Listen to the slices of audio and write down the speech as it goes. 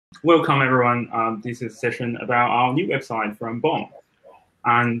Welcome everyone. This is a session about our new website from BoM.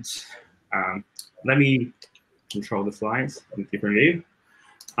 And let me control the slides in different view.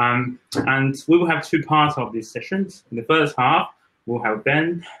 And we will have two parts of these sessions. In the first half, we'll have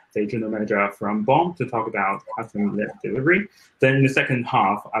Ben, the general manager from BoM, to talk about custom-led delivery. Then in the second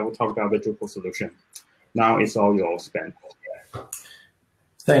half, I will talk about the Drupal solution. Now it's all yours, Ben.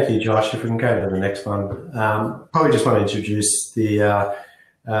 Thank you, Josh. If we can go to the next one. Probably just want to introduce the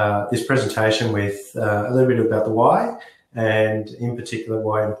this presentation with a little bit about the why, and in particular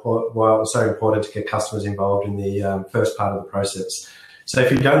why it was so important to get customers involved in the first part of the process. So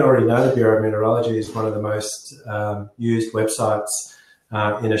if you don't already know, the Bureau of Meteorology is one of the most used websites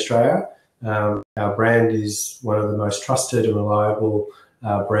in Australia. Our brand is one of the most trusted and reliable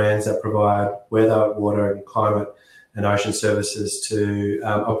brands that provide weather, water and climate and ocean services to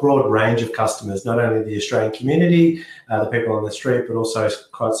a broad range of customers, not only the Australian community, the people on the street, but also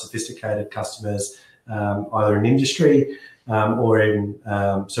quite sophisticated customers, either in industry or in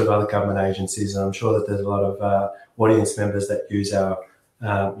sort of other government agencies. And I'm sure that there's a lot of audience members that use our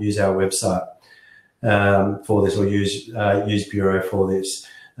website for this, or use Bureau for this.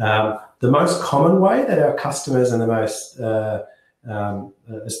 The most common way that our customers, and the most, I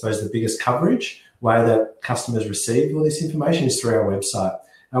suppose, the biggest coverage way that customers receive all this information is through our website.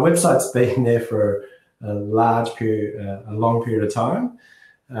 Our website's been there for a long period of time,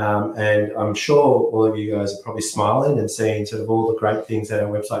 and I'm sure all of you guys are probably smiling and seeing sort of all the great things that our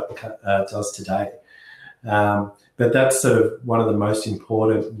website does today. But that's sort of one of the most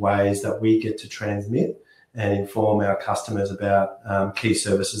important ways that we get to transmit and inform our customers about key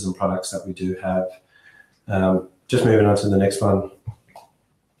services and products that we do have. Just moving on to the next one.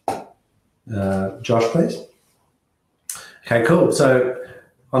 Josh, please. Okay, cool. So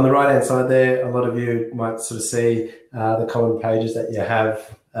on the right-hand side there, a lot of you might sort of see the common pages that you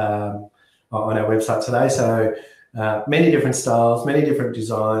have on our website today. So many different styles, many different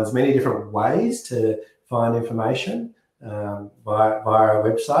designs, many different ways to find information via our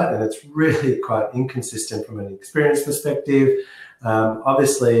website, and it's really quite inconsistent from an experience perspective.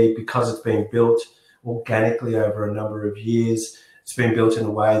 Obviously, because it's been built organically over a number of years, it's been built in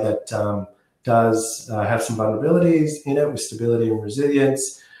a way that does have some vulnerabilities in it with stability and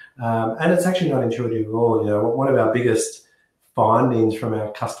resilience, and it's actually not intuitive at all. You know, one of our biggest findings from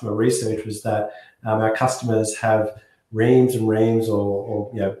our customer research was that our customers have reams and reams,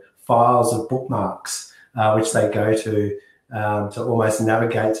 or files of bookmarks which they go to almost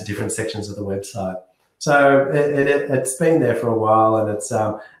navigate to different sections of the website. So it's been there for a while, and it's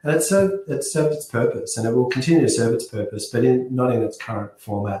served its purpose, and it will continue to serve its purpose, but not in its current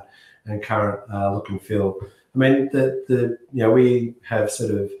format and current look and feel. I mean, we have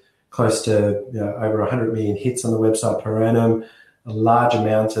sort of close to over 100 million hits on the website per annum. A large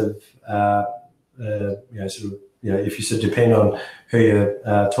amount of if you sort of depend on who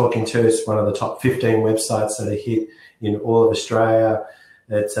you're talking to, it's one of the top 15 websites that are hit in all of Australia.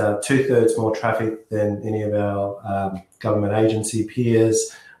 It's 2/3 more traffic than any of our government agency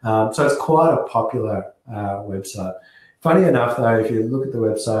peers. So it's quite a popular website. Funny enough, though, if you look at the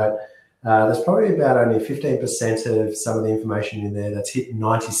website, there's probably about only 15% of some of the information in there that's hit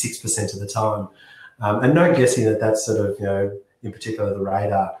 96% of the time. And no guessing that that's sort of, in particular, the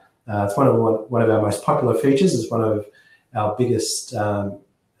radar. It's one of our most popular features. It's one of our biggest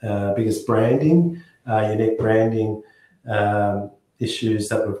branding, unique branding issues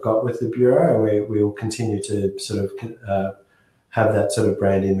that we've got with the Bureau, and we will continue to sort of have that sort of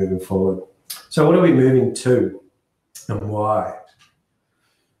branding moving forward. So what are we moving to and why?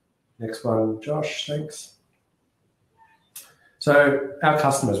 Next one, Josh, thanks. So our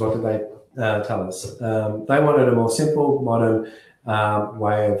customers, what did they tell us? They wanted a more simple, modern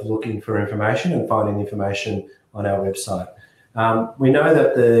way of looking for information and finding information on our website. We know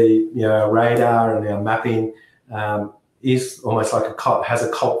that the radar and our mapping is almost like has a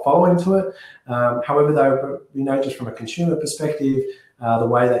cult following to it. However, though, just from a consumer perspective, the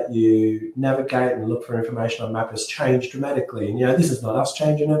way that you navigate and look for information on map has changed dramatically. And this is not us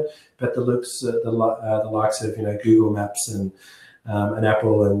changing it, but the likes of Google Maps and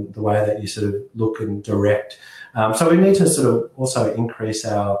Apple, and the way that you sort of look and direct. So we need to sort of also increase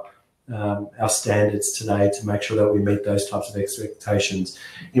our standards today to make sure that we meet those types of expectations.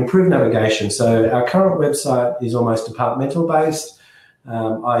 Improve navigation. So our current website is almost departmental based,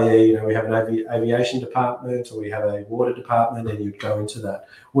 i.e. we have an aviation department, or we have a water department, and you'd go into that.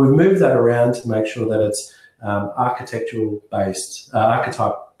 We've moved that around to make sure that it's architectural based,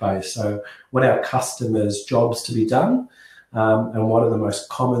 archetype based. So what our customers' jobs to be done, and what are the most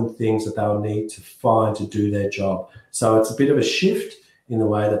common things that they'll need to find to do their job. So it's a bit of a shift in the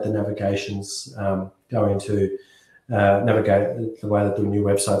way that the navigation's going to navigate, the way that the new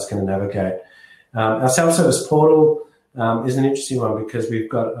website's going to navigate. Our self-service portal is an interesting one because we've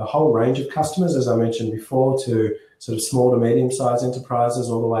got a whole range of customers, as I mentioned before, to sort of small to medium-sized enterprises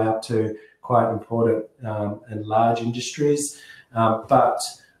all the way up to quite important and large industries. But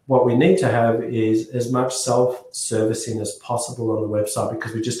what we need to have is as much self-servicing as possible on the website,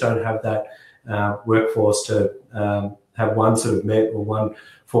 because we just don't have that workforce to have one sort of met or one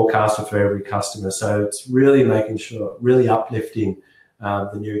forecaster for every customer. So it's really making sure, really uplifting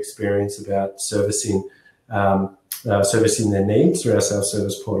the new experience about servicing their needs through our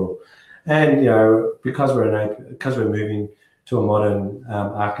self-service portal. And because we're moving to a modern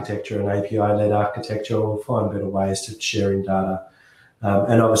architecture and API-led architecture, we'll find better ways to sharing data,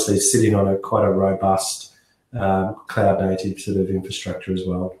 and obviously sitting on quite a robust cloud-native sort of infrastructure as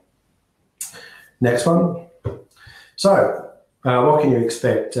well. Next one. So, what can you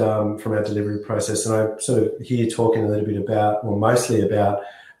expect from our delivery process? And I'm sort of here talking a little bit about, or mostly about,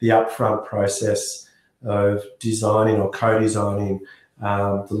 the upfront process of designing or co-designing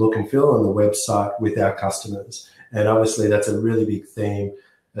the look and feel on the website with our customers. And obviously that's a really big theme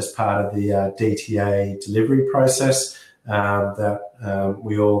as part of the DTA delivery process that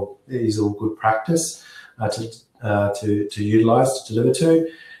is all good practice to utilise, to deliver to.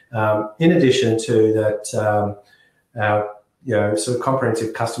 In addition to that, our sort of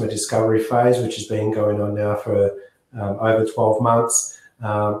comprehensive customer discovery phase, which has been going on now for over 12 months,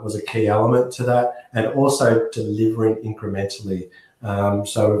 was a key element to that, and also delivering incrementally.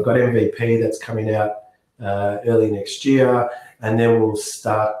 So we've got MVP that's coming out early next year, and then we'll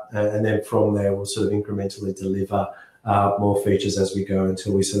start, and then from there we'll sort of incrementally deliver more features as we go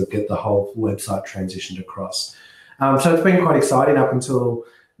until we sort of get the whole website transitioned across. So it's been quite exciting up until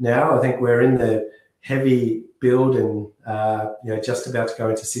now. I think we're in the heavy build and just about to go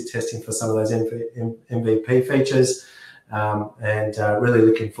into sit testing for some of those MVP features, and really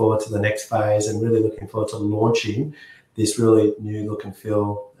looking forward to the next phase, and really looking forward to launching this really new look and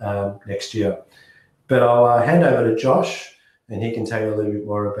feel next year. But I'll hand over to Josh, and he can tell you a little bit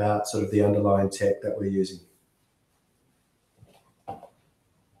more about sort of the underlying tech that we're using.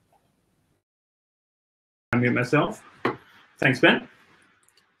 Unmute myself. Thanks, Ben.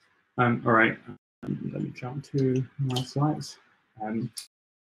 All right, let me jump to my slides.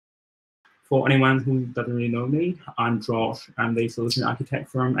 For anyone who doesn't really know me, I'm Josh. I'm the solution architect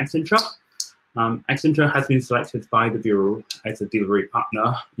from Accenture. Accenture has been selected by the Bureau as a delivery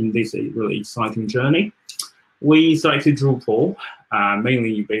partner in this really exciting journey. We selected Drupal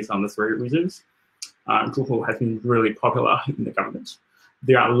mainly based on the 3 reasons. Drupal has been really popular in the government.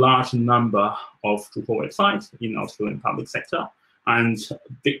 There are a large number of Drupal websites in the Australian public sector, and a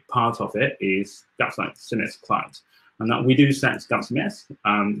big part of it is GovCMS client. And we do set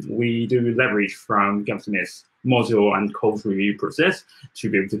GovCMS. We do leverage from GovCMS module and code review process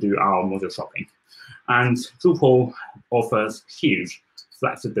to be able to do our module shopping. And Drupal offers huge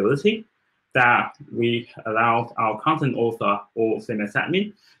flexibility that we allow our content author or CMS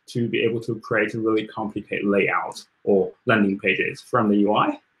admin to be able to create a really complicated layout or landing pages from the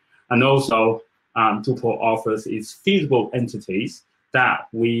UI. And also, Drupal offers its feasible entities that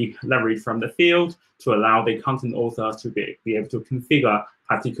we leverage from the field to allow the content author to be able to configure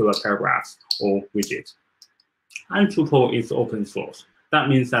particular paragraphs or widgets. And Drupal is open source. That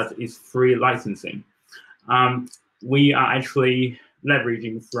means that it's free licensing. We are actually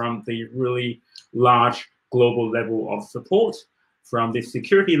leveraging from the really large global level of support, from the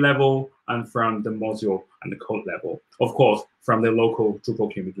security level, and from the module and the code level. Of course, from the local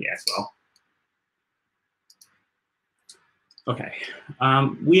Drupal community as well. Okay,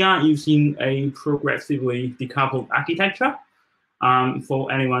 we are using a progressively decoupled architecture.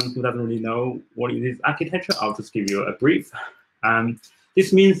 For anyone who doesn't really know what is this architecture, I'll just give you a brief.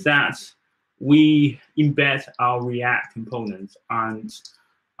 This means that we embed our React components and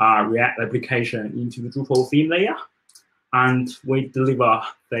React application into the Drupal theme layer, and we deliver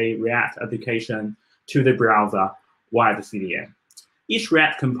the React application to the browser via the CDN. Each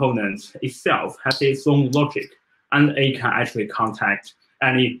React component itself has its own logic, and it can actually contact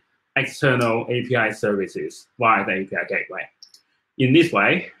any external API services via the API gateway. In this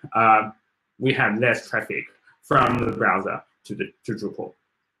way, we have less traffic from the browser to Drupal.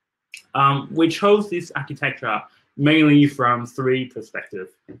 We chose this architecture mainly from 3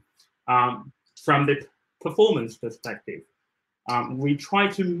 perspectives. From the performance perspective, we try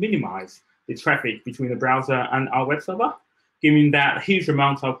to minimize the traffic between the browser and our web server, given that huge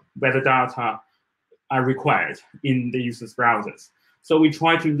amount of metadata are required in the user's browsers. So we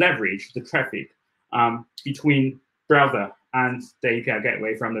try to leverage the traffic between browser and the API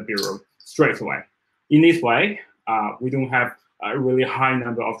gateway from the bureau straight away. In this way, we don't have a really high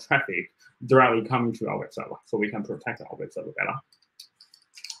number of traffic directly coming to our web server, so we can protect our web server better.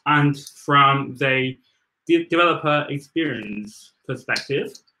 And from the developer experience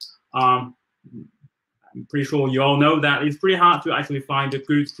perspective, I'm pretty sure you all know that it's pretty hard to actually find a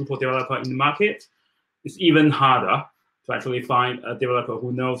good Drupal developer in the market. It's even harder to actually find a developer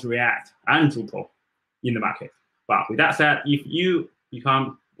who knows React and Drupal in the market. But with that said, if you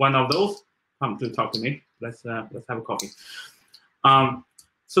become one of those, come to talk to me. Let's have a coffee.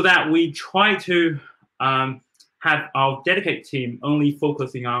 So that we try to have our dedicated team only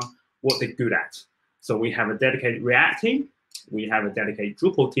focusing on what they're good at. So we have a dedicated React team. We have a dedicated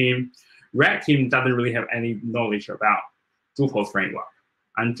Drupal team. React team doesn't really have any knowledge about Drupal framework.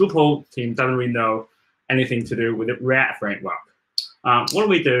 And Drupal team doesn't really know anything to do with the React framework. What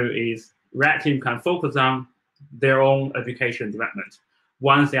we do is React team can focus on their own application development.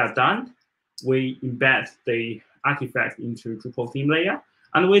 Once they are done, we embed the artifact into Drupal theme layer,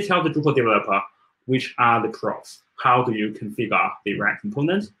 and we tell the Drupal developer which are the props. How do you configure the React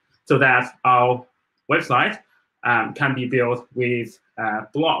component so that our website can be built with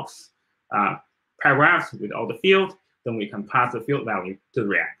blocks, paragraphs with all the fields, then we can pass the field value to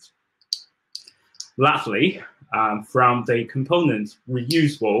React. Lastly, from the component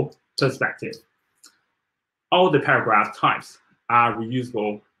reusable perspective, all the paragraph types are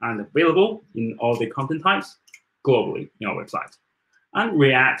reusable and available in all the content types globally in our website. And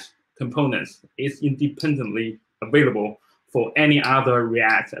React components is independently available for any other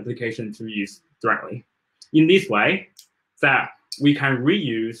React application to use directly. In this way, that we can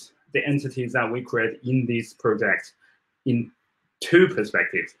reuse the entities that we create in this project in two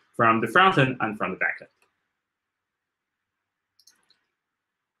perspectives, from the front end and from the back end.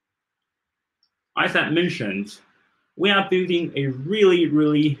 As I mentioned, we are building a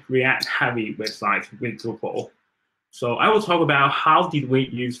really React-heavy website with Drupal. So I will talk about how did we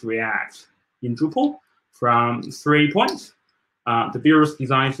use React in Drupal from 3 points: the bureau's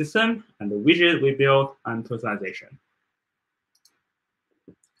design system, and the widget we built, and personalization.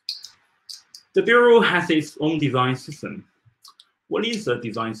 The bureau has its own design system. What is a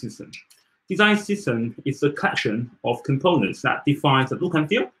design system? Design system is a collection of components that defines the look and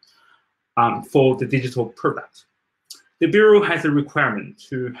feel for the digital product. The bureau has a requirement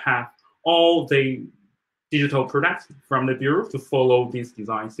to have all the digital products from the bureau to follow this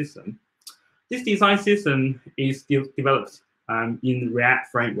design system. This design system is developed in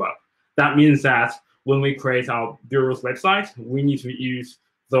React framework. That means that when we create our bureau's website, we need to use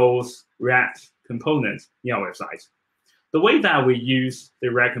those React components in our website. The way that we use the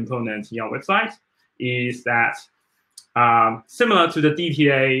React components in our website is that similar to the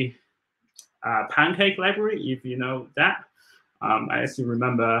DTA pancake library, if you know that. I still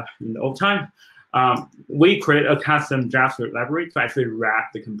remember in the old time, we create a custom JavaScript library to actually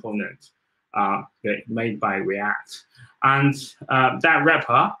wrap the component made by React. And that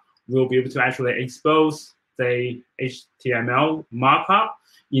wrapper will be able to actually expose the HTML markup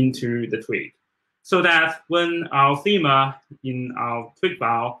into the twig, so that when our themer in our twig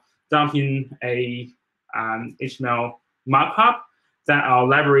file dump in a HTML markup, that our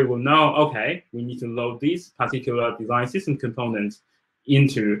library will know, okay, we need to load this particular design system component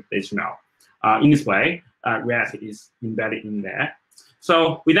into HTML. In this way, React is embedded in there.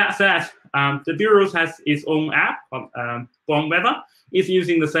 So with that said, the bureau has its own app, BoM Weather. It's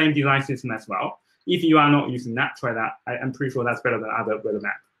using the same design system as well. If you are not using that, try that. I'm pretty sure that's better than other weather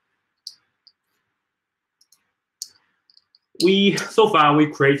map. So far, we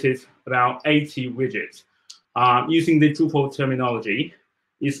created about 80 widgets. Using the Drupal terminology,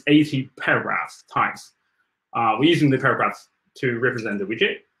 is 80 paragraphs types. We're using the paragraphs to represent the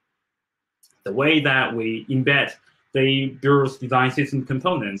widget. The way that we embed the bureau's design system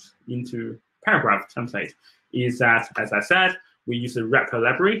components into paragraph template is that, as I said, we use a wrapper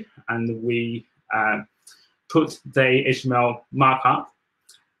library, and we put the HTML markup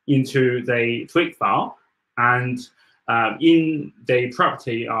into the twig file. And in the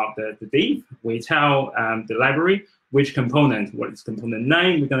property of the div, we tell the library which component, what is component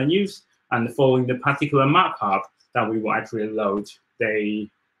name we're going to use, and following the particular markup that we will actually load the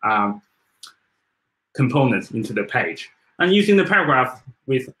components into the page. And using the paragraph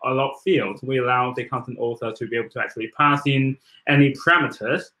with a lot of fields, we allow the content author to be able to actually pass in any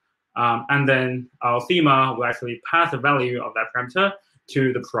parameters, and then our themer will actually pass the value of that parameter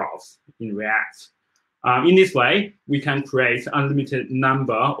to the props in React. In this way, we can create unlimited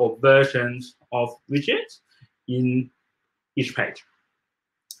number of versions of widgets in each page.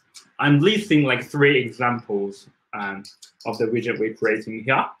 I'm listing like 3 examples the widget we're creating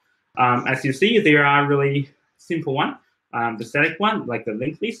here. As you see, there are really simple one. The select one, like the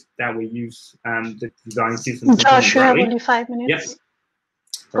linked list that we use the design system. Josh, you have only 5 minutes. Yes.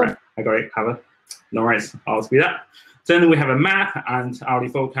 All right, I got it covered. No worries, I'll speed up. Then we have a map and hourly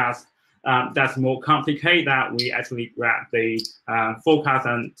forecast. That's more complicated, that we actually grab the forecast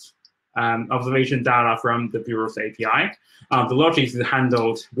and observation data from the Bureau's API. The logic is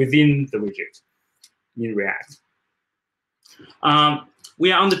handled within the widget in React.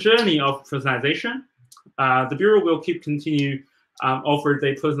 We are on the journey of personalization. The Bureau will continue offer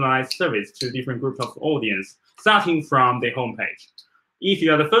the personalized service to different groups of audience, starting from the homepage. If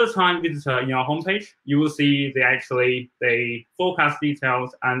you are the first-time visitor in our homepage, you will see the forecast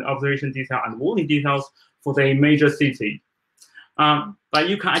details and observation detail and warning details for the major city. But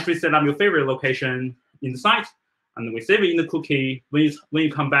you can actually set up your favorite location in the site, and we save it in the cookie. When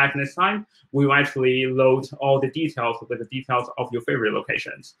you come back next time, we will actually load all the details with the details of your favorite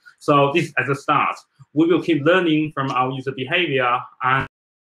locations. So this as a start. We will keep learning from our user behavior and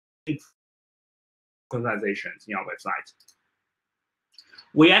personalizations in our website.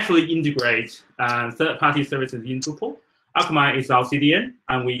 We actually integrate third-party services in Drupal. Alchemy is our CDN,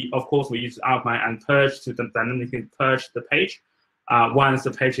 and of course we use Alchemy and Purge to dynamically purge the page once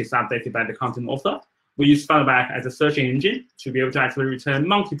the page is updated by the content author. We use Fileback as a searching engine to be able to actually return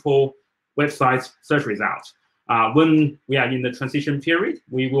multiple websites search results. When we are in the transition period,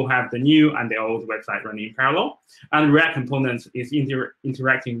 we will have the new and the old website running in parallel, and React Components is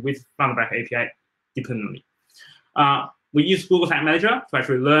interacting with Fileback API dependently. We use Google Tag Manager to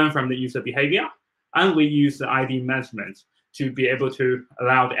actually learn from the user behavior, and we use the ID management to be able to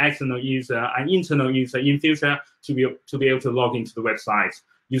allow the external user and internal user in future to be able to log into the website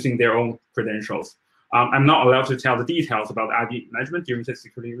using their own credentials. I'm not allowed to tell the details about ID management due to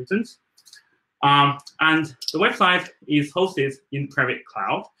security reasons. And the website is hosted in private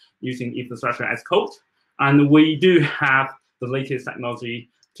cloud using infrastructure as code, and we do have the latest technology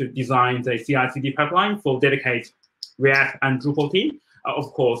to design the CI/CD pipeline for dedicated React and Drupal team.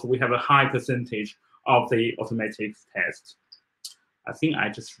 Of course, we have a high percentage of the automatic tests. I think I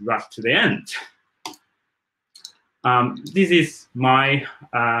just rushed to the end. This is my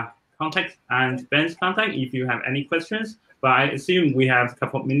contact and Ben's contact if you have any questions, but I assume we have a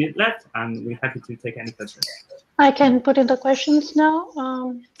couple of minutes left and we're happy to take any questions. I can put in the questions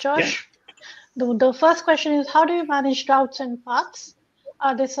now, Josh. Yeah. The first question is, how do you manage routes and paths?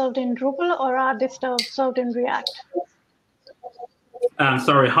 Are they served in Drupal or are they served in React?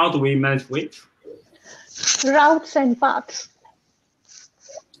 Sorry, how do we manage which? Routes and paths.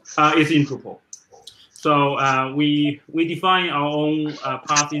 It's in Drupal. So we define our own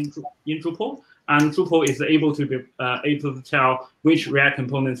path in Drupal, and Drupal is able to tell which React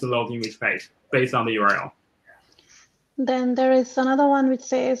components to load in which page based on the URL. Then there is another one which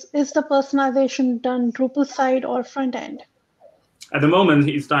says, is the personalization done Drupal side or front end? At the moment,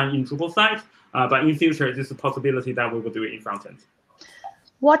 it's done in Drupal side, but in future, there's a possibility that we will do it in front end.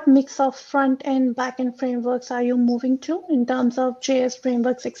 What mix of front end, back end frameworks are you moving to in terms of JS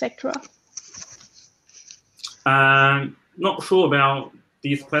frameworks, etc.? Not sure about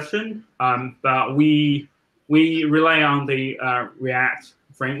this question, but we rely on the React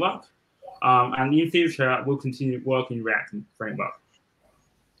framework, and in future we'll continue working React framework.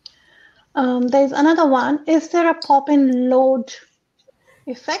 There's another one. Is there a pop-in load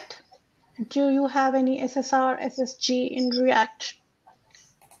effect? Do you have any SSR, SSG in React?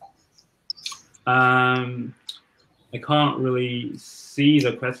 I can't really see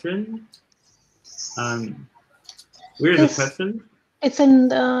the question. Where is the question? It's in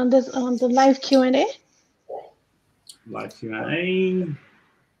the live Q&A. Live Q&A.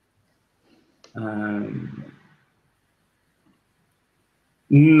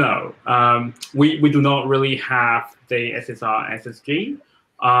 No, we do not really have the SSR, SSG,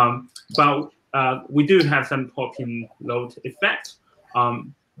 but we do have some pop-in load effect,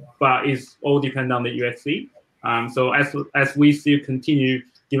 but it's all depend on the UXC. So as we still continue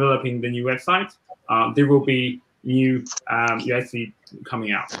developing the new website, there will be new UXC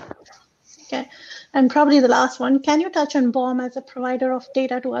coming out. Okay, and probably the last one. Can you touch on BoM as a provider of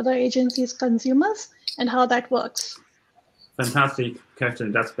data to other agencies' consumers and how that works? Fantastic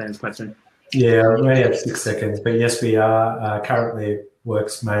question. That's Ben's question. Yeah, we only have 6 seconds, but yes, we are. Currently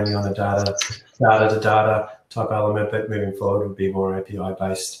works mainly on a data-to-data type element, but moving forward would be more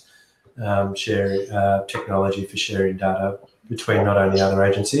API-based sharing technology for sharing data between not only other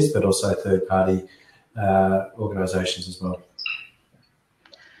agencies, but also third-party organizations as well.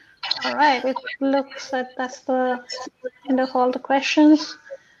 All right, it looks like that's the end of all the questions.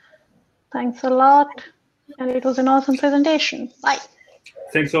 Thanks a lot. And it was an awesome presentation. Bye.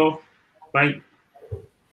 Thanks all. Bye.